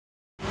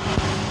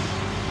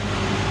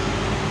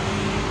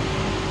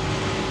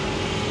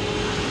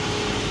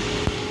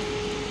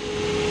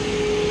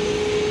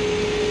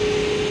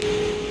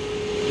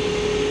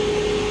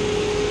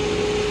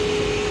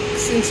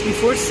since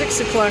before 6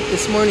 o'clock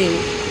this morning,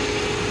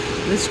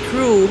 this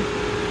crew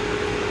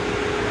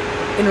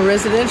in a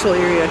residential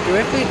area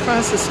directly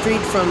across the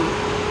street from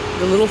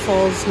the Little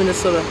Falls,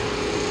 Minnesota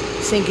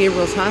St.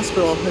 Gabriel's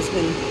Hospital has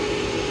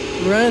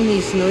been running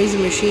these noisy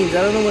machines.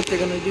 I don't know what they're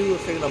going to do,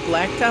 if they're going to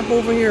blacktop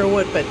over here or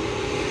what, but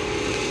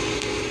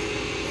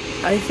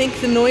I think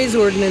the noise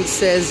ordinance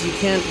says you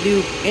can't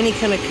do any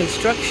kind of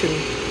construction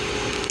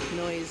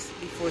noise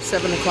before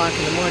 7 o'clock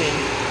in the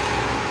morning.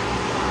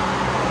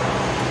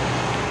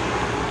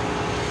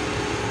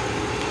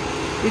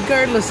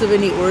 Regardless of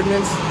any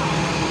ordinance,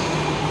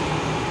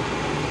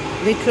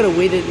 they could have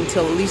waited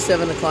until at least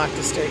 7 o'clock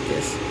to start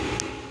this.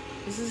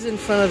 This is in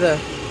front of the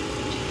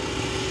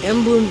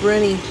Emblom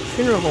Brenny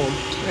funeral home,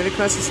 right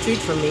across the street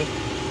from me.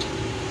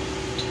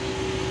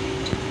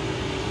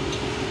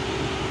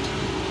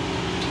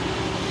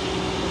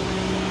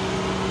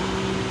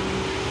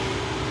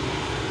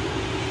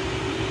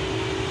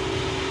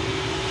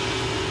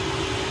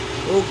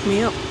 Woke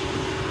me up.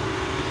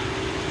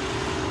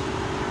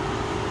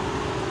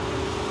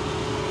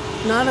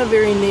 Not a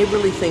very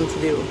neighborly thing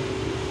to do.